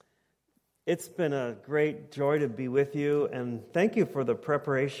It's been a great joy to be with you, and thank you for the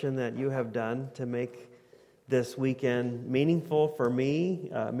preparation that you have done to make this weekend meaningful for me,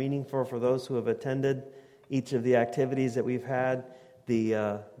 meaningful for those who have attended each of the activities that we've had,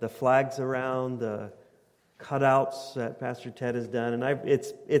 the flags around, the cutouts that Pastor Ted has done, and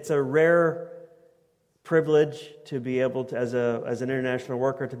it's a rare privilege to be able to, as an international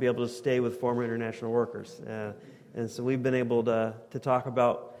worker, to be able to stay with former international workers, and so we've been able to talk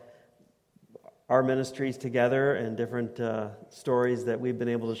about our ministries together and different stories that we've been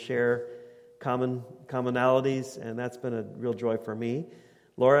able to share, commonalities, and that's been a real joy for me.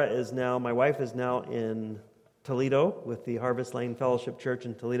 My wife is now in Toledo with the Harvest Lane Fellowship Church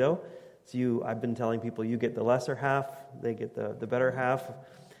in Toledo. So I've been telling people, you get the lesser half, they get the better half.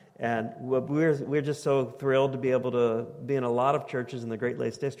 And we're just so thrilled to be able to be in a lot of churches in the Great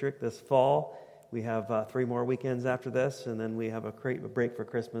Lakes District this fall. We have 3 more weekends after this, and then we have a break for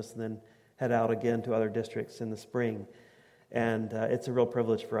Christmas, and then head out again to other districts in the spring. And it's a real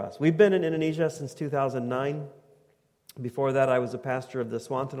privilege for us. We've been in Indonesia since 2009. Before that, I was a pastor of the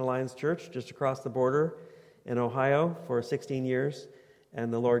Swanton Alliance Church just across the border in Ohio for 16 years.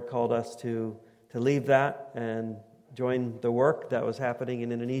 And the Lord called us to leave that and join the work that was happening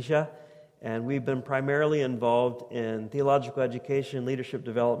in Indonesia. And we've been primarily involved in theological education, leadership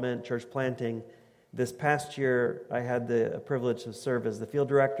development, church planting. This past year, I had the privilege to serve as the field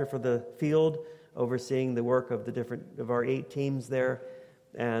director for the field, overseeing the work of our 8 teams there,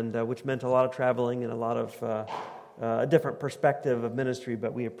 and which meant a lot of traveling and a lot of a different perspective of ministry.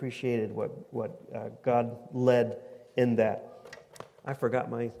 But we appreciated what God led in that. I forgot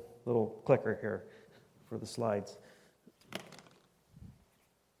my little clicker here for the slides.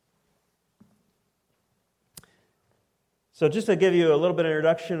 So just to give you a little bit of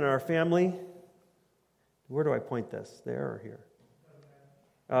introduction in our family. Where do I point this? There or here?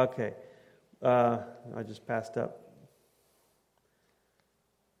 Okay. I just passed up.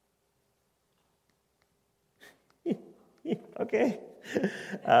 Okay.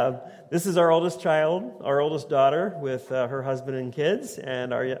 This is our oldest child, our oldest daughter with her husband and kids,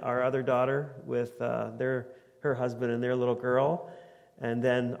 and our other daughter with her husband and their little girl. And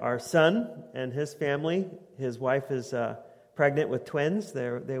then our son and his family. His wife is pregnant with twins.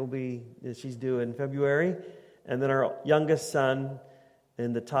 She's due in February. And then our youngest son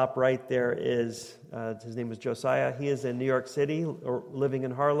in the top right there is, his name is Josiah. He is in New York City, or living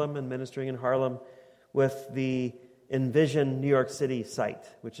in Harlem and ministering in Harlem with the Envision New York City site,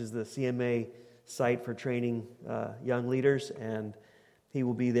 which is the CMA site for training young leaders. And he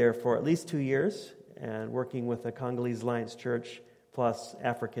will be there for at least 2 years and working with the Congolese Alliance Church plus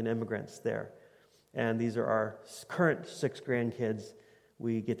African immigrants there. And these are our current 6 grandkids.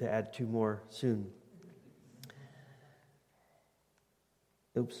 We get to add 2 more soon.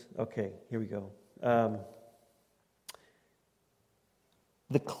 Oops. Okay, here we go.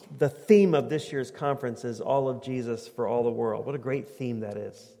 The theme of this year's conference is All of Jesus for All the World. What a great theme that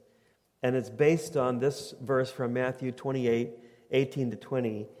is. And it's based on this verse from Matthew 28, 18 to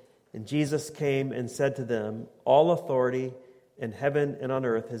 20. And Jesus came and said to them, "All authority in heaven and on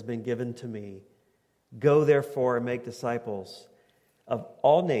earth has been given to me. Go therefore and make disciples of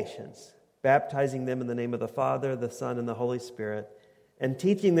all nations, baptizing them in the name of the Father, the Son, and the Holy Spirit, and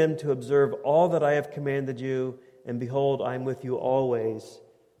teaching them to observe all that I have commanded you. And behold, I am with you always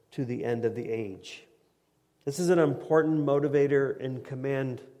to the end of the age." This is an important motivator and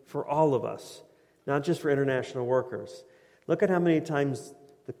command for all of us, not just for international workers. Look at how many times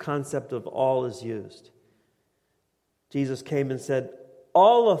the concept of all is used. Jesus came and said,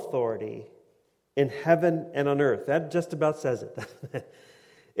 "All authority in heaven and on earth." That just about says it.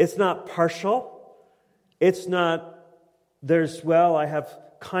 It's not partial. It's not, I have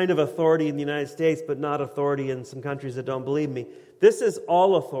kind of authority in the United States, but not authority in some countries that don't believe me. This is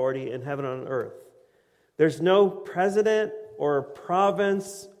all authority in heaven and on earth. There's no president or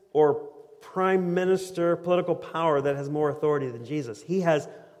province or prime minister, political power that has more authority than Jesus. He has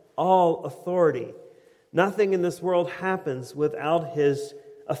all authority. Nothing in this world happens without His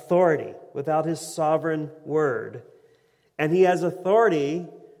authority, without His sovereign word. And He has authority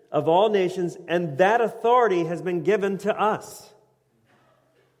of all nations, and that authority has been given to us.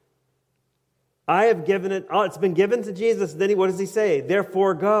 I have given it, it's been given to Jesus. Then what does He say?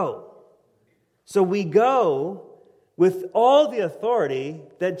 Therefore go. So we go with all the authority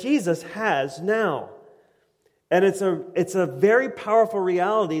that Jesus has now. And it's a very powerful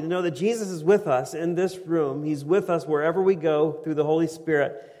reality to know that Jesus is with us in this room. He's with us wherever we go through the Holy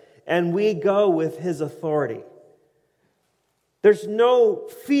Spirit. And we go with His authority. There's no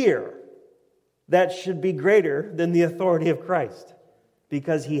fear that should be greater than the authority of Christ.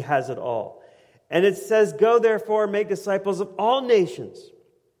 because he has it all. And it says, go therefore, make disciples of all nations,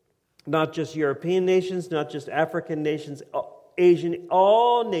 not just European nations, not just African nations, Asian,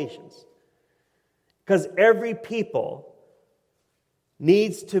 all nations. Because every people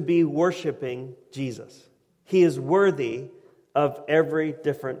needs to be worshiping Jesus. He is worthy of every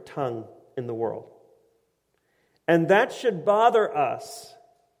different tongue in the world. And that should bother us.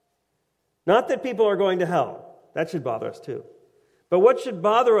 Not that people are going to hell. That should bother us too. But what should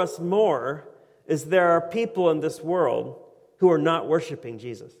bother us more is there are people in this world who are not worshiping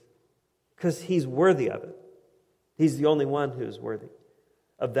Jesus. Because he's worthy of it. He's the only one who's worthy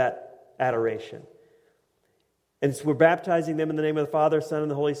of that adoration. And so we're baptizing them in the name of the Father, Son, and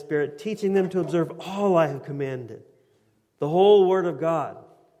the Holy Spirit, teaching them to observe all I have commanded. The whole Word of God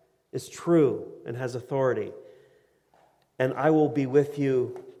is true and has authority. And I will be with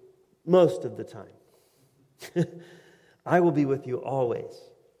you most of the time. I will be with you always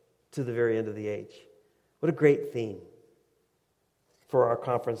to the very end of the age. What a great theme for our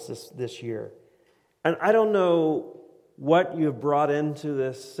conference this year. And I don't know what you've brought into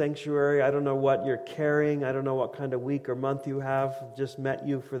this sanctuary. I don't know what you're carrying. I don't know what kind of week or month you have. Just met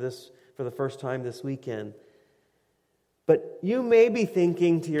you for the first time this weekend. But you may be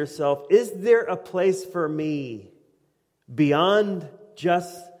thinking to yourself, is there a place for me beyond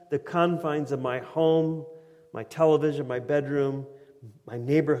just the confines of my home, my television, my bedroom, my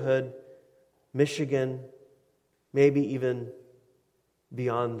neighborhood, Michigan, maybe even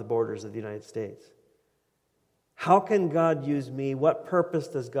beyond the borders of the United States? How can God use me? What purpose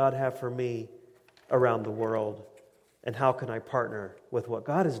does God have for me around the world? And how can I partner with what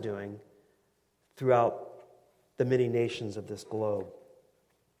God is doing throughout the many nations of this globe?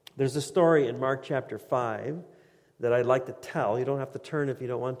 There's a story in Mark chapter 5 that I'd like to tell. You don't have to turn if you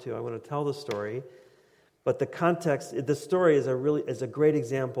don't want to. I want to tell the story. But the context, the story is a great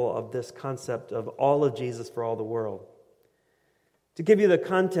example of this concept of all of Jesus for all the world. To give you the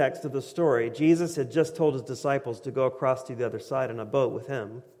context of the story, Jesus had just told his disciples to go across to the other side in a boat with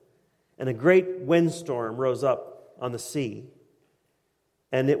him, and a great windstorm rose up on the sea,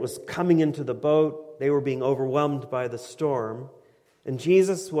 and it was coming into the boat. They were being overwhelmed by the storm, and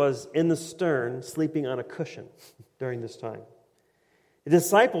Jesus was in the stern, sleeping on a cushion during this time. The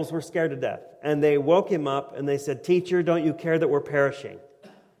disciples were scared to death, and they woke him up, and they said, "Teacher, don't you care that we're perishing?"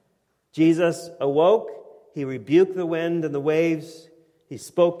 Jesus awoke. He rebuked the wind and the waves. He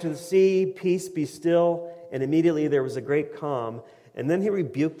spoke to the sea, "Peace, be still." And immediately there was a great calm. And then he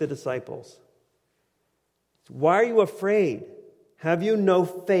rebuked the disciples. "Why are you afraid? Have you no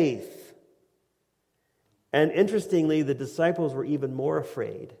faith?" And interestingly, the disciples were even more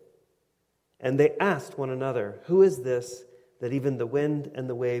afraid. And they asked one another, "Who is this that even the wind and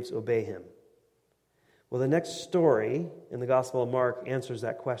the waves obey him?" Well, the next story in the Gospel of Mark answers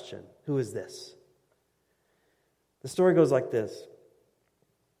that question. Who is this? The story goes like this.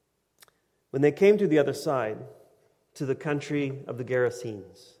 When they came to the other side, to the country of the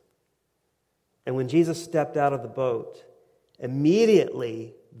Gerasenes, and when Jesus stepped out of the boat,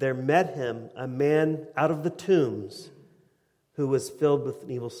 immediately there met him a man out of the tombs who was filled with an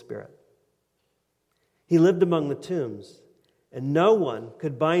evil spirit. He lived among the tombs, and no one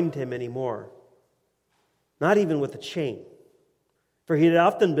could bind him anymore, not even with a chain. For he had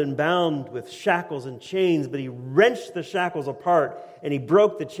often been bound with shackles and chains, but he wrenched the shackles apart and he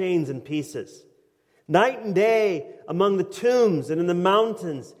broke the chains in pieces. Night and day among the tombs and in the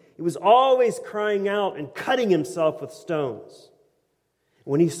mountains, he was always crying out and cutting himself with stones.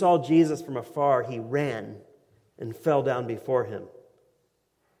 When he saw Jesus from afar, he ran and fell down before him.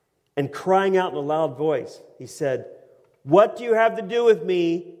 And crying out in a loud voice, he said, "What do you have to do with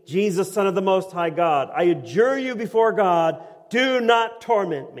me, Jesus, Son of the Most High God? I adjure you before God, do not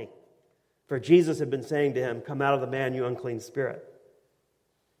torment me." For Jesus had been saying to him, "Come out of the man, you unclean spirit."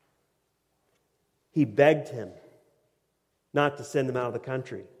 He begged him not to send him out of the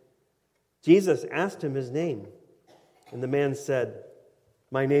country. Jesus asked him his name, and the man said,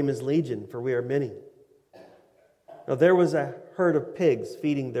 "My name is Legion, for we are many." Now there was a herd of pigs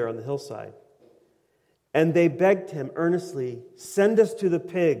feeding there on the hillside. And they begged him earnestly, "Send us to the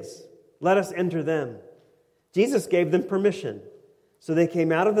pigs, let us enter them." Jesus gave them permission. So they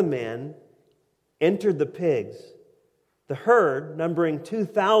came out of the man, entered the pigs. The herd, numbering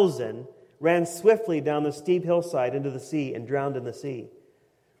 2,000, ran swiftly down the steep hillside into the sea and drowned in the sea.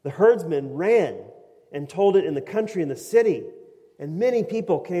 The herdsmen ran and told it in the country and the city, and many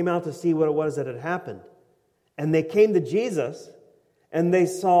people came out to see what it was that had happened. And they came to Jesus, and they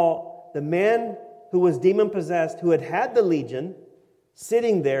saw the man who was demon-possessed, who had had the legion,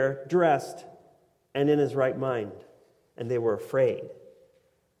 sitting there dressed and in his right mind. And they were afraid.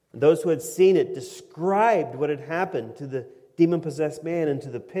 Those who had seen it described what had happened to the demon-possessed man and to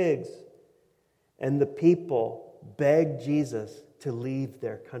the pigs. And the people begged Jesus to leave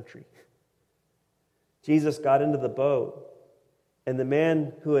their country. Jesus got into the boat, and the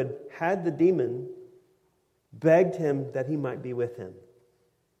man who had had the demon begged him that he might be with him.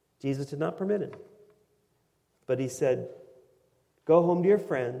 Jesus did not permit it. But he said, "Go home to your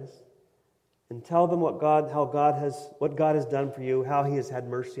friends and tell them what God has done for you, how he has had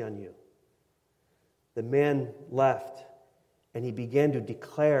mercy on you." The man left, and he began to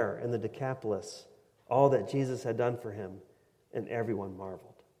declare in the Decapolis all that Jesus had done for him, and everyone marveled.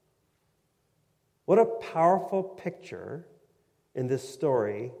 What a powerful picture in this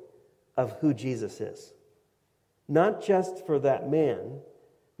story of who Jesus is. Not just for that man,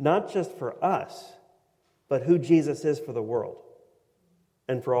 not just for us, but who Jesus is for the world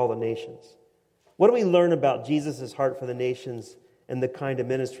and for all the nations. What do we learn about Jesus' heart for the nations and the kind of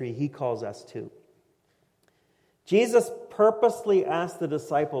ministry he calls us to? Jesus purposely asked the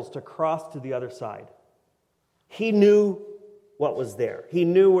disciples to cross to the other side. He knew what was there. He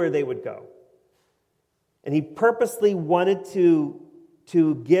knew where they would go. And he purposely wanted to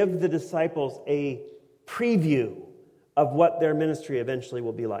give the disciples a preview of what their ministry eventually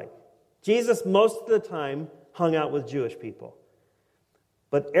will be like. Jesus, most of the time, hung out with Jewish people.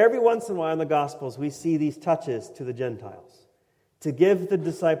 But every once in a while in the Gospels, we see these touches to the Gentiles to give the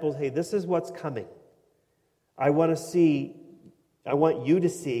disciples, hey, this is what's coming. I want you to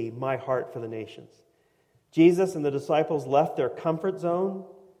see my heart for the nations. Jesus and the disciples left their comfort zone,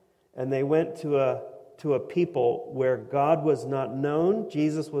 and they went to a people where God was not known,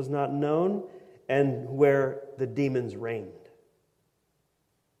 Jesus was not known, and where the demons reigned.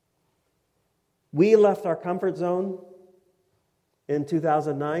 We left our comfort zone in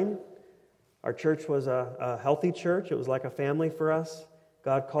 2009. Our church was a healthy church. It was like a family for us.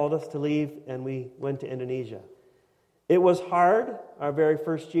 God called us to leave, and we went to Indonesia. It was hard our very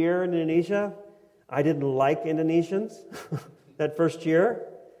first year in Indonesia. I didn't like Indonesians that first year,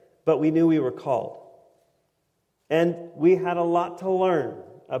 but we knew we were called. And we had a lot to learn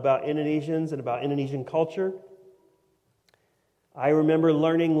about Indonesians and about Indonesian culture. I remember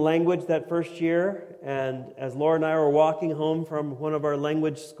learning language that first year, and as Laura and I were walking home from one of our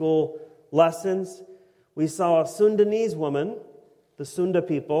language school lessons, we saw a Sundanese woman, the Sunda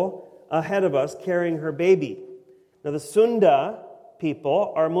people, ahead of us carrying her baby. Now the Sunda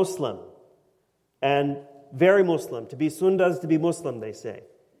people are Muslim, and very Muslim. To be Sunda is to be Muslim, they say.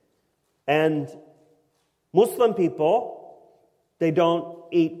 And Muslim people, they don't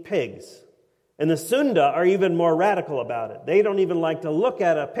eat pigs. And the Sunda are even more radical about it. They don't even like to look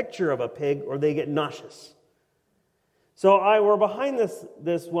at a picture of a pig or they get nauseous. So we're behind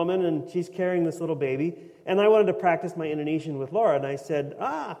this woman, and she's carrying this little baby, and I wanted to practice my Indonesian with Laura, and I said,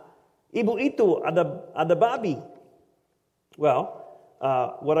 ibu itu ada babi. Well,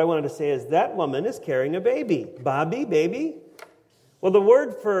 what I wanted to say is that woman is carrying a baby. Babi, baby? Well, the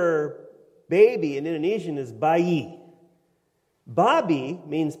word for baby in Indonesian is bayi. Babi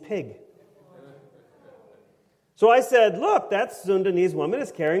means pig. So I said, look, that Sundanese woman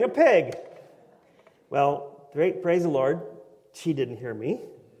is carrying a pig. Well, great, praise the Lord. She didn't hear me.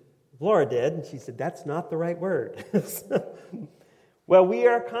 Laura did, and she said, that's not the right word. Well, we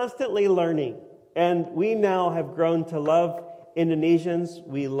are constantly learning, and we now have grown to love Indonesians.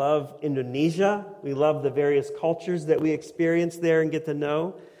 We love Indonesia. We love the various cultures that we experience there and get to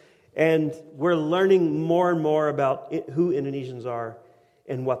know. And we're learning more and more about who Indonesians are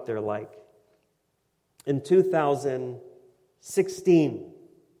and what they're like. In 2016,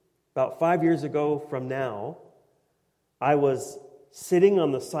 about 5 years ago from now, I was sitting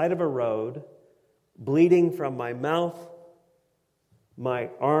on the side of a road, bleeding from my mouth, my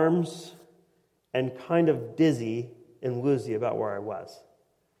arms, and kind of dizzy and woozy about where I was.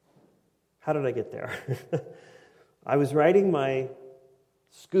 How did I get there? I was riding my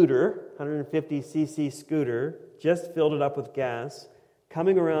scooter, 150cc scooter, just filled it up with gas,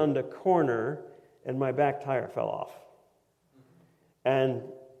 coming around a corner, and my back tire fell off. And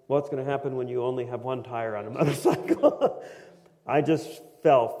what's going to happen when you only have one tire on a motorcycle? I just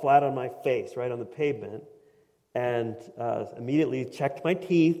fell flat on my face, right on the pavement, and immediately checked my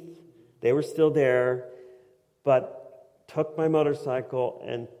teeth. They were still there, but took my motorcycle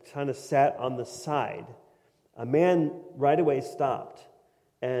and kind of sat on the side. A man right away stopped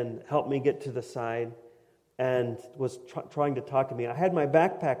and helped me get to the side and was trying to talk to me. I had my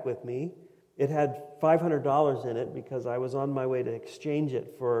backpack with me. It had $500 in it because I was on my way to exchange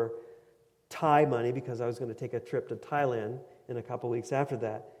it for Thai money because I was going to take a trip to Thailand in a couple weeks after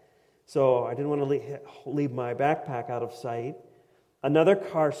that. So I didn't want to leave my backpack out of sight. Another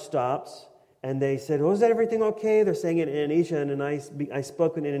car stops, and they said, "Oh, is that everything okay?" They're saying it in Indonesian, and I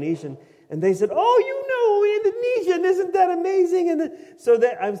spoke in Indonesian, and they said, "Oh, you know Indonesian, isn't that amazing?" And so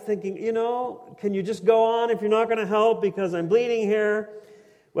that I was thinking, can you just go on if you're not going to help because I'm bleeding here?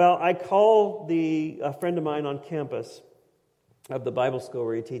 Well, I called a friend of mine on campus of the Bible school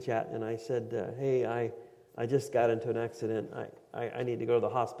where you teach at, and I said, "Hey, I just got into an accident. I need to go to the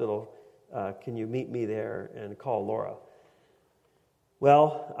hospital. Can you meet me there and call Laura?"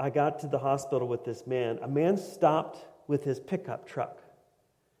 Well, I got to the hospital with this man. A man stopped with his pickup truck,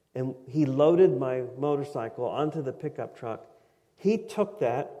 and he loaded my motorcycle onto the pickup truck. He took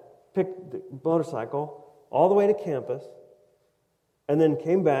the motorcycle all the way to campus, and then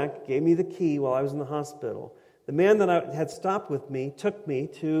came back, gave me the key while I was in the hospital. The man that had stopped with me took me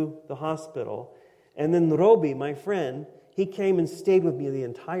to the hospital, and then Roby, my friend, he came and stayed with me the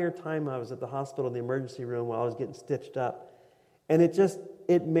entire time I was at the hospital in the emergency room while I was getting stitched up. And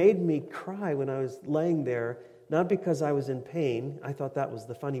it made me cry when I was laying there, not because I was in pain. I thought that was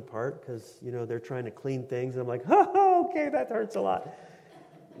the funny part, because, they're trying to clean things. And I'm like, okay, that hurts a lot.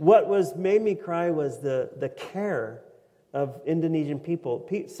 What made me cry was the care of Indonesian people,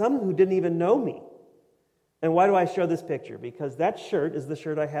 some who didn't even know me. And why do I show this picture? Because that shirt is the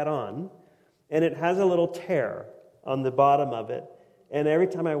shirt I had on, and it has a little tear on the bottom of it. And every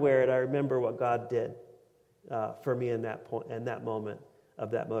time I wear it, I remember what God did for me in that moment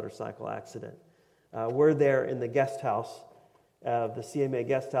of that motorcycle accident. We're there in the guest house, the CMA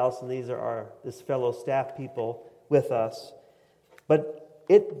guest house, and these are this fellow staff people with us. But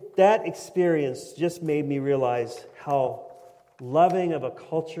that experience just made me realize how loving of a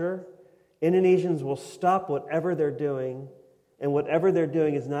culture. Indonesians will stop whatever they're doing, and whatever they're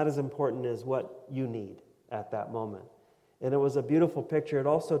doing is not as important as what you need at that moment. And it was a beautiful picture. It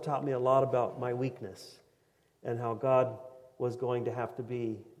also taught me a lot about my weakness and how God was going to have to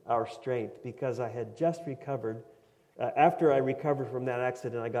be our strength, because I had just recovered. After I recovered from that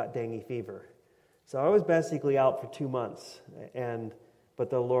accident, I got dengue fever. So I was basically out for 2 months, but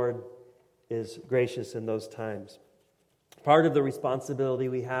the Lord is gracious in those times. Part of the responsibility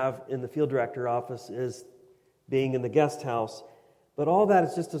we have in the field director office is being in the guest house, but all that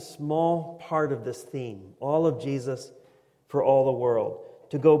is just a small part of this theme, all of Jesus for all the world,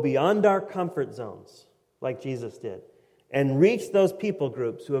 to go beyond our comfort zones like Jesus did and reach those people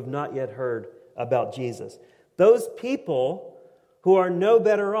groups who have not yet heard about Jesus. Those people who are no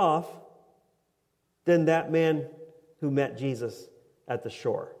better off than that man who met Jesus at the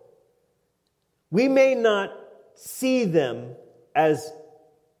shore. We may not see them as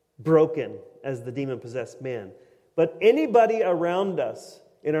broken as the demon-possessed man, but anybody around us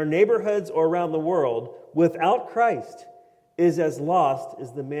in our neighborhoods or around the world without Christ is as lost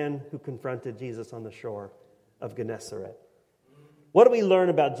as the man who confronted Jesus on the shore of Gennesaret. What do we learn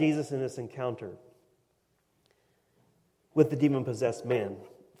about Jesus in this encounter with the demon-possessed man?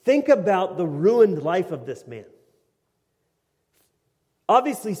 Think about the ruined life of this man.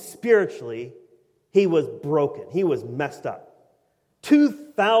 Obviously, spiritually, he was broken. He was messed up.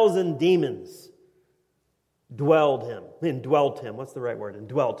 2,000 demons indwelt him. What's the right word?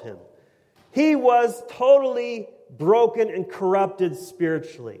 Indwelt him. He was totally broken and corrupted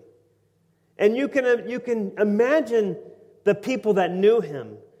spiritually. And you can imagine the people that knew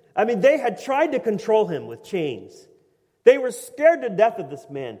him. I mean, they had tried to control him with chains. They were scared to death of this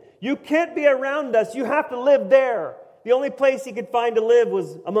man. You can't be around us. You have to live there. The only place he could find to live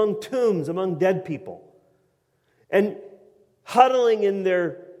was among tombs, among dead people. And huddling in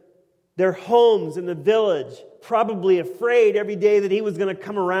their homes in the village, probably afraid every day that he was going to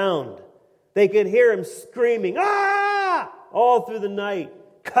come around. They could hear him screaming, "Ah!" all through the night,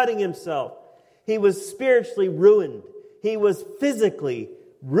 cutting himself. He was spiritually ruined. He was physically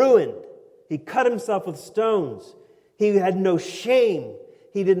ruined. He cut himself with stones. He had no shame.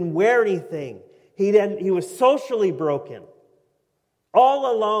 He didn't wear anything. He was socially broken.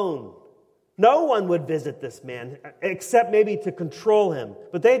 All alone. No one would visit this man, except maybe to control him.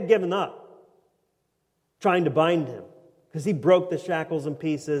 But they had given up trying to bind him, because he broke the shackles in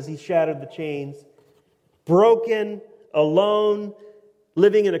pieces. He shattered the chains. Broken, alone,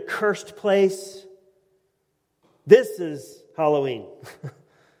 living in a cursed place. This is Halloween.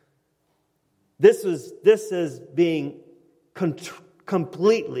 This is being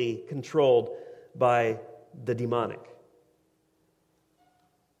completely controlled by the demonic.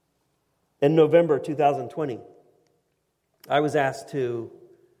 In November 2020, I was asked to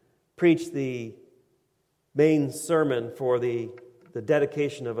preach the main sermon for the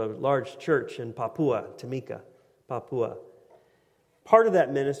dedication of a large church in Papua, Timika, Papua. Part of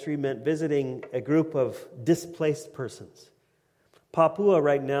that ministry meant visiting a group of displaced persons. Papua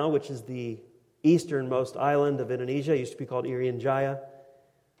right now, which is the easternmost island of Indonesia, used to be called Irian Jaya,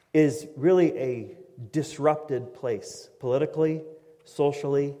 is really a disrupted place politically,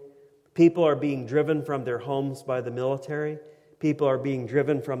 socially. People are being driven from their homes by the military. People are being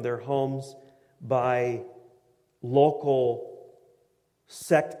driven from their homes by local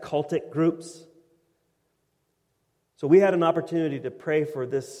sect cultic groups. So we had an opportunity to pray for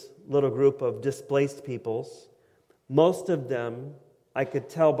this little group of displaced peoples. Most of them, I could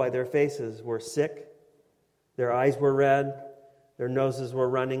tell by their faces, were sick. Their eyes were red. Their noses were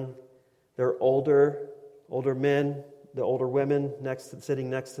running. They're older men, the older women sitting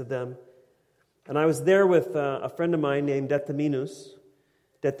next to them. And I was there with a friend of mine named Detaminus.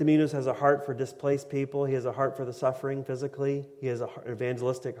 Detaminus has a heart for displaced people. He has a heart for the suffering physically. He has an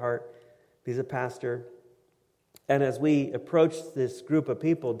evangelistic heart. He's a pastor. And as we approached this group of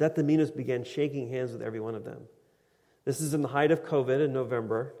people, Detaminus began shaking hands with every one of them. This is in the height of COVID in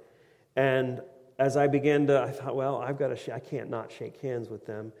November. And as I thought, well, I can't not shake hands with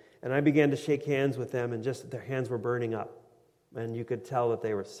them. And I began to shake hands with them, and just their hands were burning up. And you could tell that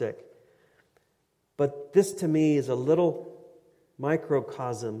they were sick. But this to me is a little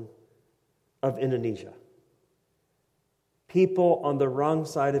microcosm of Indonesia. People on the wrong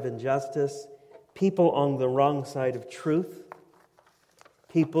side of injustice, people on the wrong side of truth,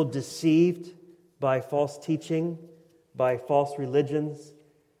 people deceived by false teaching, by false religions,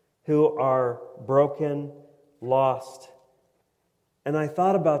 who are broken, lost. And I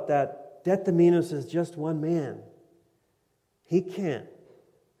thought about that. Detaminus is just one man. He can't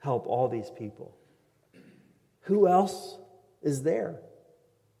help all these people. Who else is there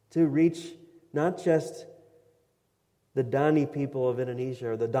to reach not just the Dani people of Indonesia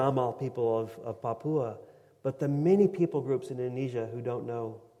or the Damal people of Papua, but the many people groups in Indonesia who don't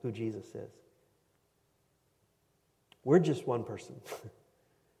know who Jesus is? We're just one person.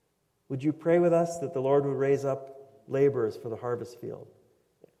 Would you pray with us that the Lord would raise up laborers for the harvest field?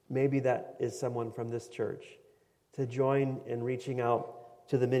 Maybe that is someone from this church to join in reaching out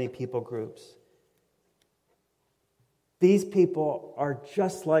to the many people groups. These people are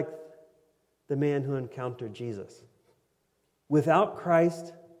just like the man who encountered Jesus. Without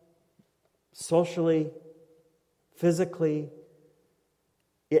Christ, socially, physically,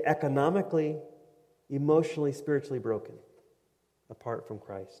 economically, emotionally, spiritually broken, apart from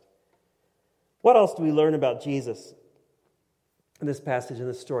Christ. What else do we learn about Jesus in this passage, in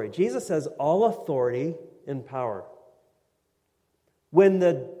this story? Jesus has all authority and power. When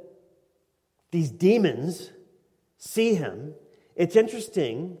these demons see him, it's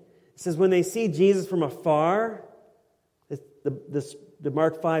interesting. It says when they see Jesus from afar, the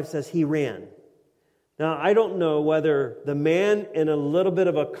Mark 5 says he ran. Now, I don't know whether the man in a little bit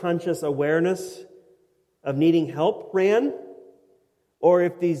of a conscious awareness of needing help ran, or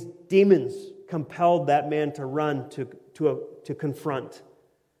if these demons compelled that man to run to confront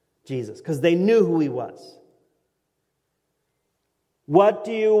Jesus, because they knew who he was. What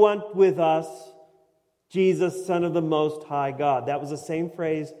do you want with us, Jesus, Son of the Most High God? That was the same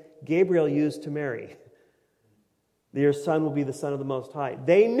phrase Gabriel used to Mary. Your son will be the Son of the Most High.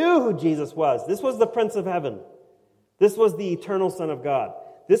 They knew who Jesus was. This was the Prince of Heaven. This was the eternal Son of God.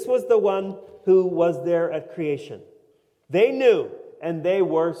 This was the one who was there at creation. They knew, and they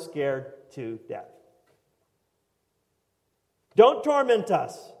were scared to death. Don't torment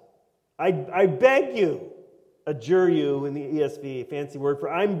us. I beg you. Adjure you in the ESV, fancy word for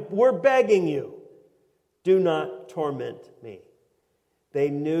we're begging you. Do not torment me. They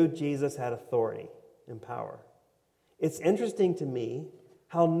knew Jesus had authority and power. It's interesting to me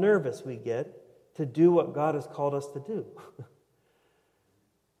how nervous we get to do what God has called us to do.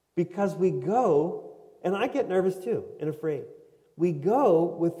 Because we go, and I get nervous too and afraid. We go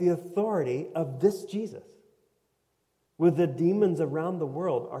with the authority of this Jesus, where the demons around the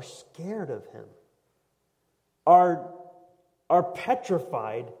world are scared of him, are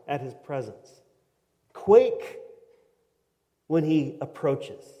petrified at his presence, quake when he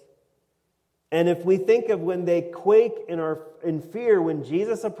approaches. And if we think of when they quake and are in fear when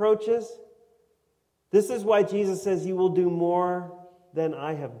Jesus approaches, this is why Jesus says, "You will do more than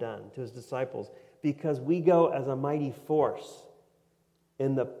I have done," to his disciples, because we go as a mighty force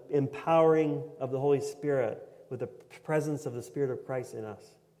in the empowering of the Holy Spirit with the presence of the Spirit of Christ in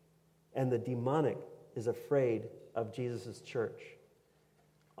us. And the demonic is afraid of Jesus' church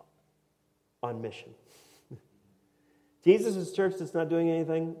on mission. Jesus' church that's not doing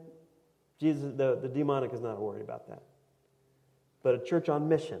anything, the demonic is not worried about that. But a church on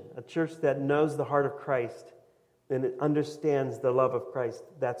mission, a church that knows the heart of Christ and it understands the love of Christ,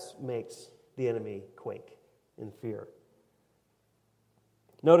 that makes the enemy quake in fear.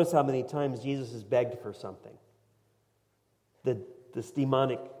 Notice how many times Jesus has begged for something. This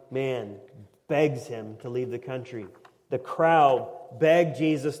demonic man begs him to leave the country. The crowd begged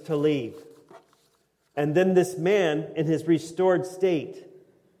Jesus to leave. And then this man, in his restored state,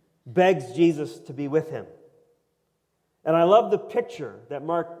 begs Jesus to be with him. And I love the picture that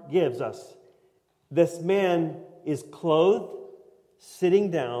Mark gives us. This man is clothed, sitting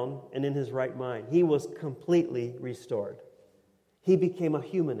down, and in his right mind. He was completely restored. He became a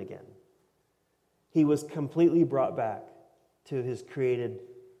human again. He was completely brought back to his created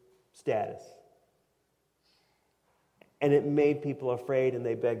status. And it made people afraid, and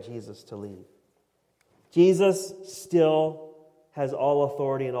they begged Jesus to leave. Jesus still has all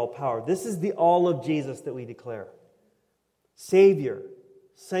authority and all power. This is the all of Jesus that we declare. Savior,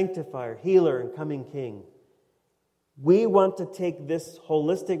 sanctifier, healer, and coming King. We want to take this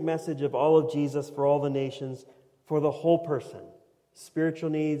holistic message of all of Jesus for all the nations, for the whole person.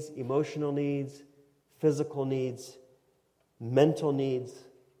 Spiritual needs, emotional needs, physical needs, mental needs.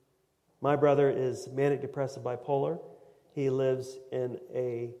 My brother is manic depressive bipolar. He lives in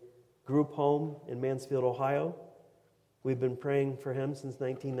a group home in Mansfield, Ohio. We've been praying for him since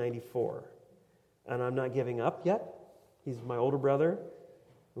 1994. And I'm not giving up yet. He's my older brother.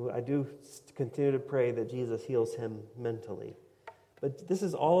 I do continue to pray that Jesus heals him mentally. But this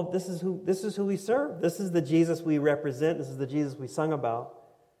is who we serve. This is the Jesus we represent. This is the Jesus we sung about.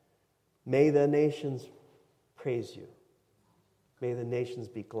 May the nations praise you. May the nations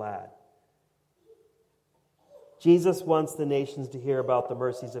be glad. Jesus wants the nations to hear about the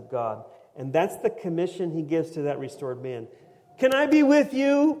mercies of God. And that's the commission he gives to that restored man. Can I be with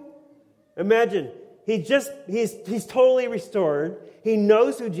you? Imagine, he's totally restored. He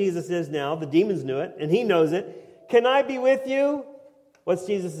knows who Jesus is now. The demons knew it, and he knows it. Can I be with you? What's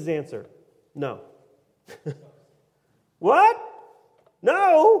Jesus' answer? No. What?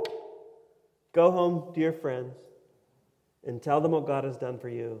 No. Go home to your friends and tell them what God has done for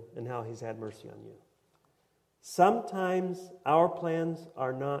you and how he's had mercy on you. Sometimes our plans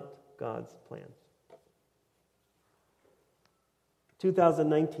are not God's plans.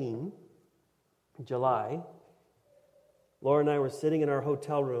 2019, July, Laura and I were sitting in our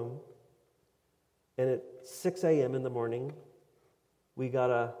hotel room, and at 6 a.m. in the morning, we got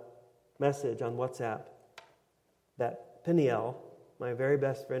a message on WhatsApp that Peniel, my very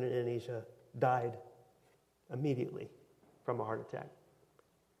best friend in Indonesia, died immediately from a heart attack.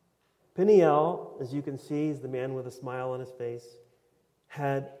 Peniel, as you can see, is the man with a smile on his face,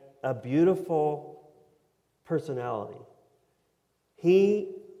 had a beautiful personality. He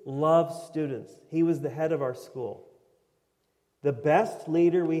loved students. He was the head of our school. The best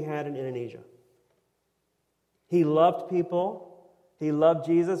leader we had in Indonesia. He loved people. He loved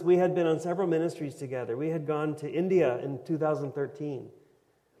Jesus. We had been on several ministries together. We had gone to India in 2013.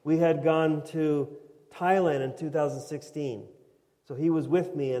 We had gone to Thailand in 2016. So he was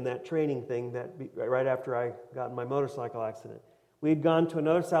with me in that training thing that right after I got in my motorcycle accident. We had gone to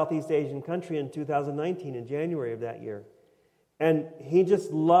another Southeast Asian country in 2019, in January of that year. And he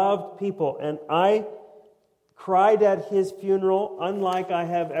just loved people. And I cried at his funeral unlike I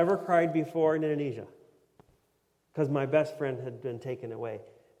have ever cried before in Indonesia, because my best friend had been taken away.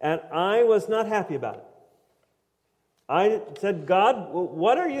 And I was not happy about it. I said, God,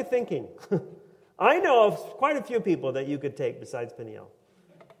 what are you thinking? I know of quite a few people that you could take besides Peniel.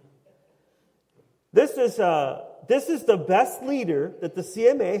 This is the best leader that the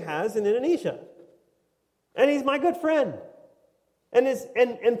CMA has in Indonesia. And he's my good friend.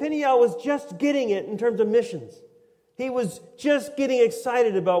 And Peniel was just getting it in terms of missions. He was just getting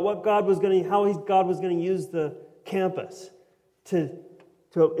excited about what God was going to use the campus to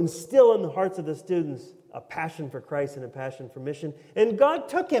instill in the hearts of the students a passion for Christ and a passion for mission. And God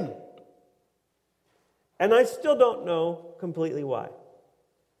took him. And I still don't know completely why.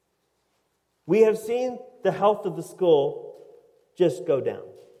 We have seen the health of the school just go down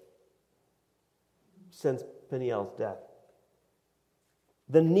since Peniel's death.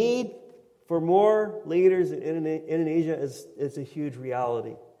 The need for more leaders in Indonesia is a huge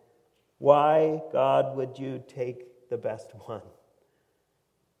reality. Why, God, would you take the best one?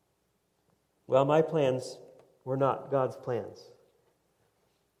 Well, my plans were not God's plans.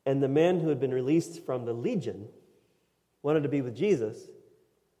 And the man who had been released from the legion wanted to be with Jesus,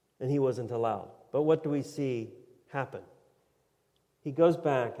 and he wasn't allowed. But what do we see happen? He goes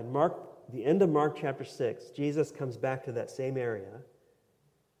back, and the end of Mark chapter 6, Jesus comes back to that same area.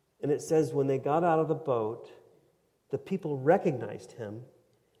 And it says when they got out of the boat, the people recognized him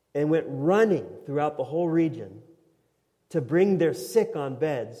and went running throughout the whole region to bring their sick on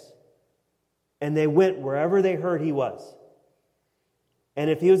beds. And they went wherever they heard he was. And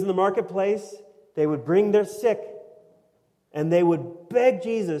if he was in the marketplace, they would bring their sick, and they would beg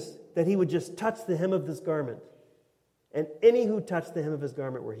Jesus that he would just touch the hem of his garment. And any who touched the hem of his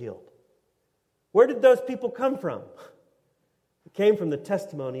garment were healed. Where did those people come from? It came from the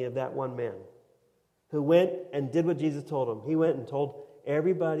testimony of that one man who went and did what Jesus told him. He went and told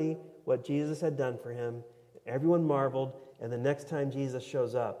everybody what Jesus had done for him. Everyone marveled, and the next time Jesus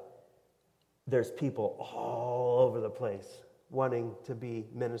shows up, there's people all over the place wanting to be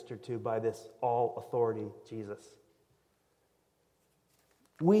ministered to by this all-authority Jesus.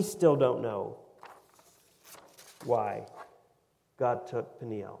 We still don't know why God took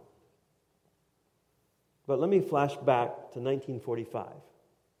Peniel. But let me flash back to 1945.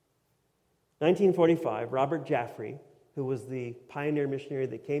 1945, Robert Jaffray, who was the pioneer missionary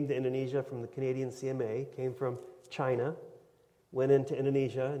that came to Indonesia from the Canadian CMA, came from China, went into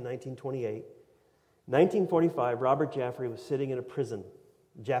Indonesia in 1928. 1945, Robert Jaffray was sitting in a prison,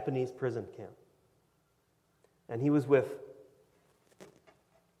 Japanese prison camp. And he was with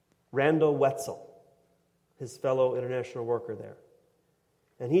Randall Wetzel, his fellow international worker there.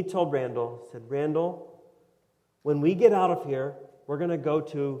 And he told Randall, said, Randall, when we get out of here, we're going to go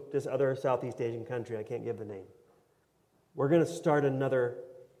to this other Southeast Asian country. I can't give the name. We're going to start another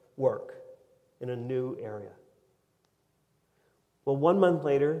work in a new area. Well, 1 month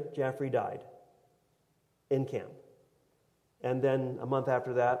later, Jaffray died in camp. And then a month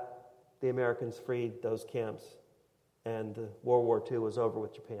after that, the Americans freed those camps, and World War II was over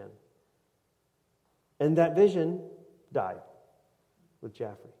with Japan. And that vision died with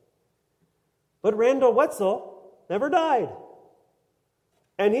Jaffray. But Randall Wetzel never died.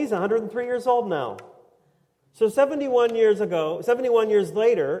 And he's 103 years old now. So 71 years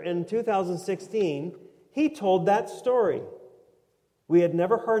later, in 2016, he told that story. We had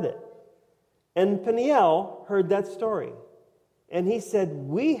never heard it. And Peniel heard that story. And he said,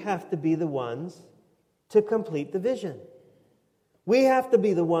 we have to be the ones to complete the vision. We have to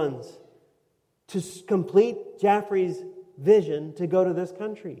be the ones to complete Jaffray's vision to go to this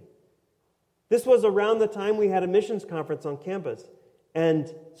country. This was around the time we had a missions conference on campus, and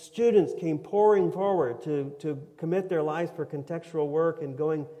students came pouring forward to commit their lives for contextual work and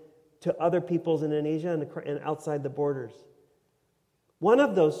going to other peoples in Indonesia and outside the borders. One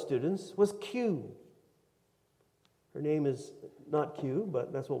of those students was Q. Her name is not Q,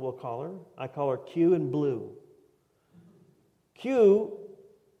 but that's what we'll call her. I call her Q in blue. Q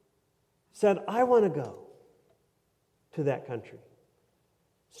said, I want to go to that country.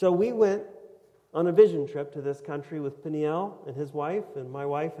 So we went on a vision trip to this country with Peniel and his wife and my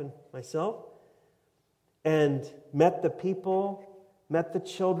wife and myself, and met the people, met the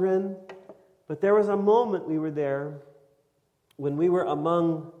children. But there was a moment we were there when we were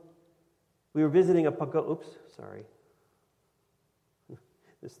visiting a pagoda. Oops, sorry.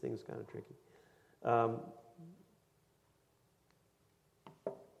 This thing's kind of tricky.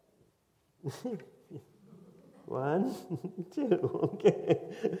 1, 2, okay.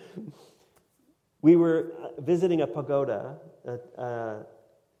 We were visiting a pagoda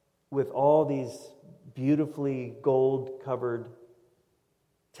with all these beautifully gold-covered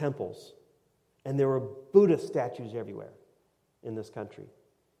temples. And there were Buddha statues everywhere in this country.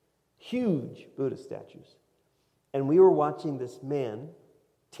 Huge Buddha statues. And we were watching this man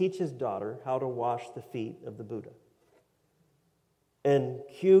teach his daughter how to wash the feet of the Buddha. And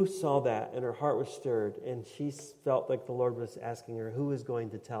Q saw that, and her heart was stirred, and she felt like the Lord was asking her, who is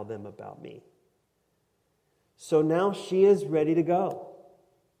going to tell them about me? So now she is ready to go.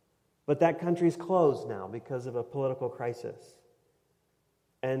 But that country's closed now because of a political crisis.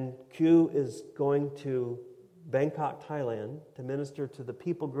 And Q is going to Bangkok, Thailand, to minister to the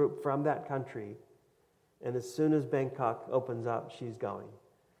people group from that country. And as soon as Bangkok opens up, she's going.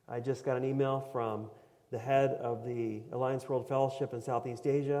 I just got an email from the head of the Alliance World Fellowship in Southeast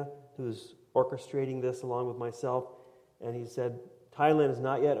Asia, who's orchestrating this along with myself. And he said, Thailand is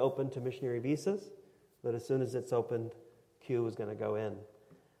not yet open to missionary visas, but as soon as it's opened, Q is going to go in.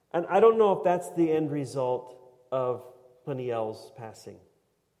 And I don't know if that's the end result of Peniel's passing.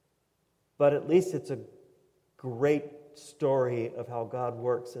 But at least it's a great story of how God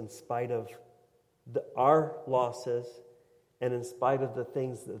works in spite of our losses and in spite of the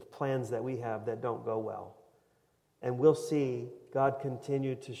plans that we have that don't go well. And we'll see God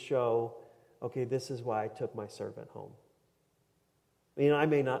continue to show, okay, this is why I took my servant home. I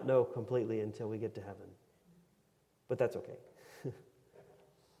may not know completely until we get to heaven, but that's okay.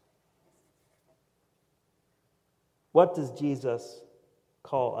 What does Jesus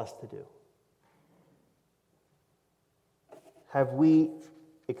call us to do? Have we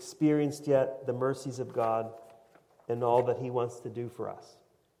experienced yet the mercies of God and all that He wants to do for us.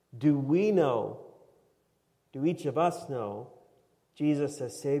 Do we know, do each of us know Jesus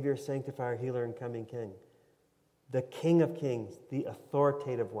as Savior, Sanctifier, Healer, and Coming King? The King of Kings, the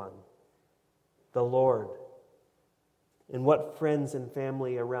authoritative one, the Lord. And what friends and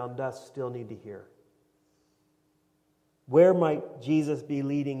family around us still need to hear? Where might Jesus be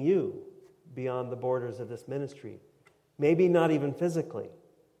leading you beyond the borders of this ministry? Maybe not even physically,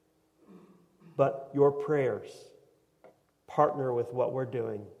 but your prayers partner with what we're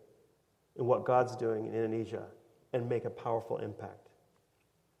doing and what God's doing in Indonesia and make a powerful impact.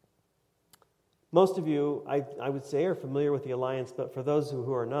 Most of you, I would say, are familiar with the Alliance, but for those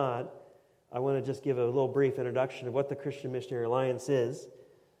who are not, I want to just give a little brief introduction of what the Christian Missionary Alliance is.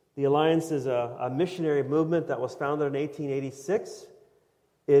 The Alliance is a missionary movement that was founded in 1886.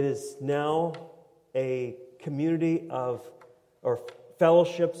 It is now a community or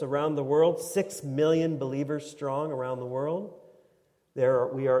fellowships around the world, 6 million believers strong around the world. We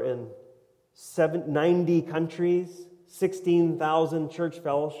are in 90 countries, 16,000 church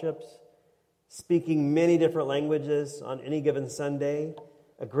fellowships, speaking many different languages on any given Sunday,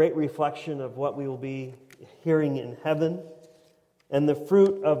 a great reflection of what we will be hearing in heaven. And the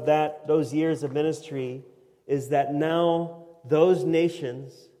fruit of those years of ministry is that now those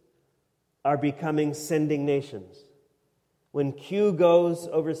nations are becoming sending nations. When Q goes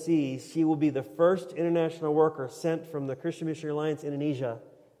overseas, she will be the first international worker sent from the Christian Missionary Alliance Indonesia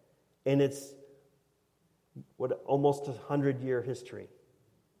in its almost 100-year history,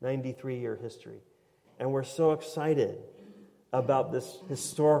 93-year history. And we're so excited about this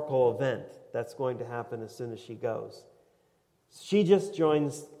historical event that's going to happen as soon as she goes. She just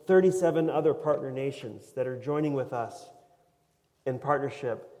joins 37 other partner nations that are joining with us in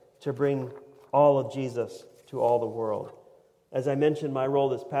partnership to bring all of Jesus to all the world. As I mentioned, my role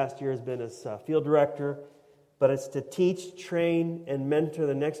this past year has been as field director, but it's to teach, train, and mentor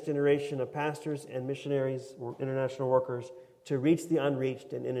the next generation of pastors and missionaries, international workers, to reach the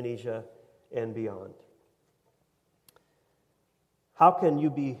unreached in Indonesia and beyond. How can you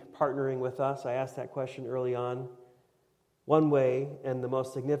be partnering with us? I asked that question early on. One way, and the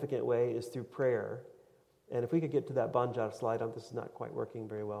most significant way, is through prayer. And if we could get to that Banjar slide, this is not quite working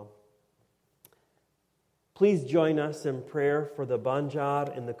very well. Please join us in prayer for the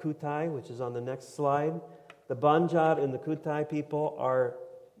Banjar and the Kutai, which is on the next slide. The Banjar and the Kutai people are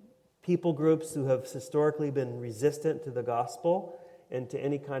people groups who have historically been resistant to the gospel and to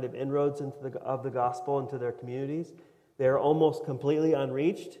any kind of inroads of the gospel into their communities. They are almost completely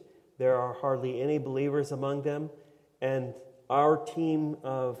unreached. There are hardly any believers among them. And our team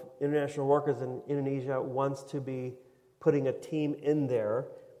of international workers in Indonesia wants to be putting a team in there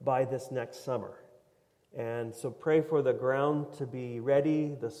by this next summer. And so pray for the ground to be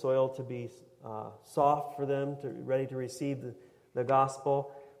ready, the soil to be soft for them, ready to receive the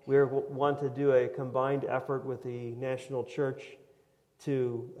gospel. We want to do a combined effort with the national church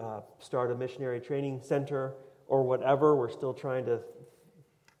to start a missionary training center or whatever. We're still trying to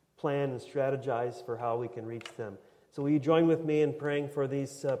plan and strategize for how we can reach them. So will you join with me in praying for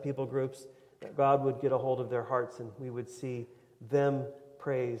these people groups, that God would get a hold of their hearts and we would see them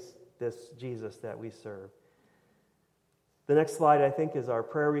praise this Jesus that we serve. The next slide, I think, is our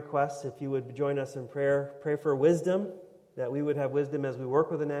prayer requests. If you would join us in prayer, pray for wisdom, that we would have wisdom as we work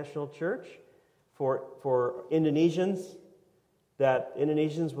with the national church, for Indonesians, that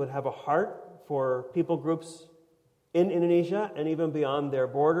Indonesians would have a heart for people groups in Indonesia and even beyond their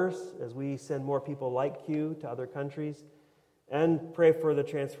borders as we send more people like you to other countries. And pray for the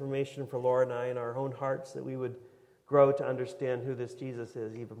transformation for Laura and I in our own hearts, that we would grow to understand who this Jesus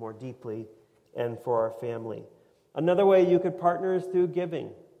is even more deeply, and for our family. Another way you could partner is through giving.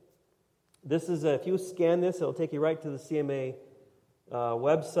 This is if you scan this, it'll take you right to the CMA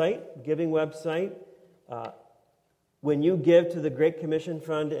website, giving website. When you give to the Great Commission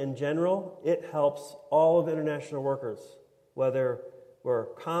Fund in general, it helps all of international workers, whether we're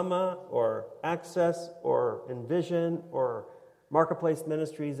Comma or Access or Envision or Marketplace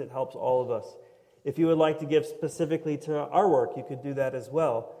Ministries, it helps all of us. If you would like to give specifically to our work, you could do that as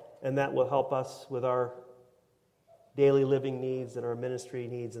well, and that will help us with our daily living needs and our ministry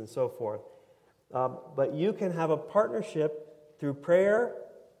needs and so forth. But you can have a partnership through prayer,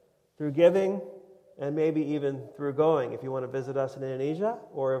 through giving, and maybe even through going if you want to visit us in Indonesia,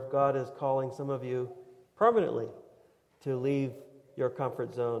 or if God is calling some of you permanently to leave your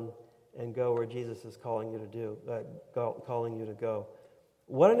comfort zone and go where Jesus is calling you to go.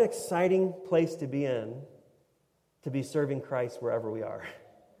 What an exciting place to be in, to be serving Christ wherever we are.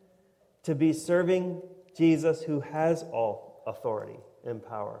 To be serving Jesus, who has all authority and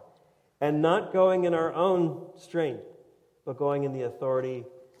power. and not going in our own strength, but going in the authority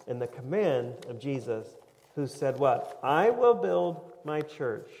and the command of Jesus, who said what? I will build my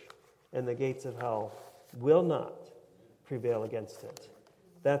church, and the gates of hell will not prevail against it.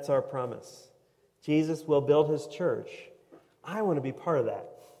 That's our promise. Jesus will build his church. I want to be part of that.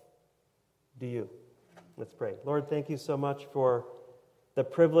 Do you? Let's pray. Lord, thank you so much for the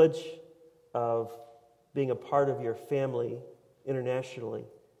privilege of being a part of your family internationally.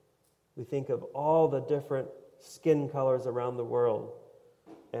 We think of all the different skin colors around the world,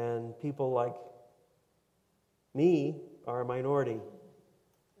 and people like me are a minority.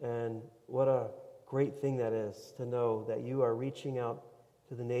 And what a great thing that is to know that you are reaching out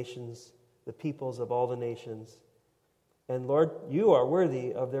to the nations, the peoples of all the nations. And Lord, you are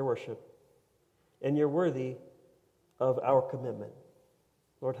worthy of their worship, and you're worthy of our commitment.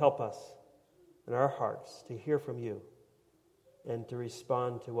 Lord, help us in our hearts to hear from you and to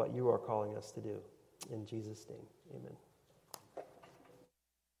respond to what you are calling us to do. In Jesus' name, amen.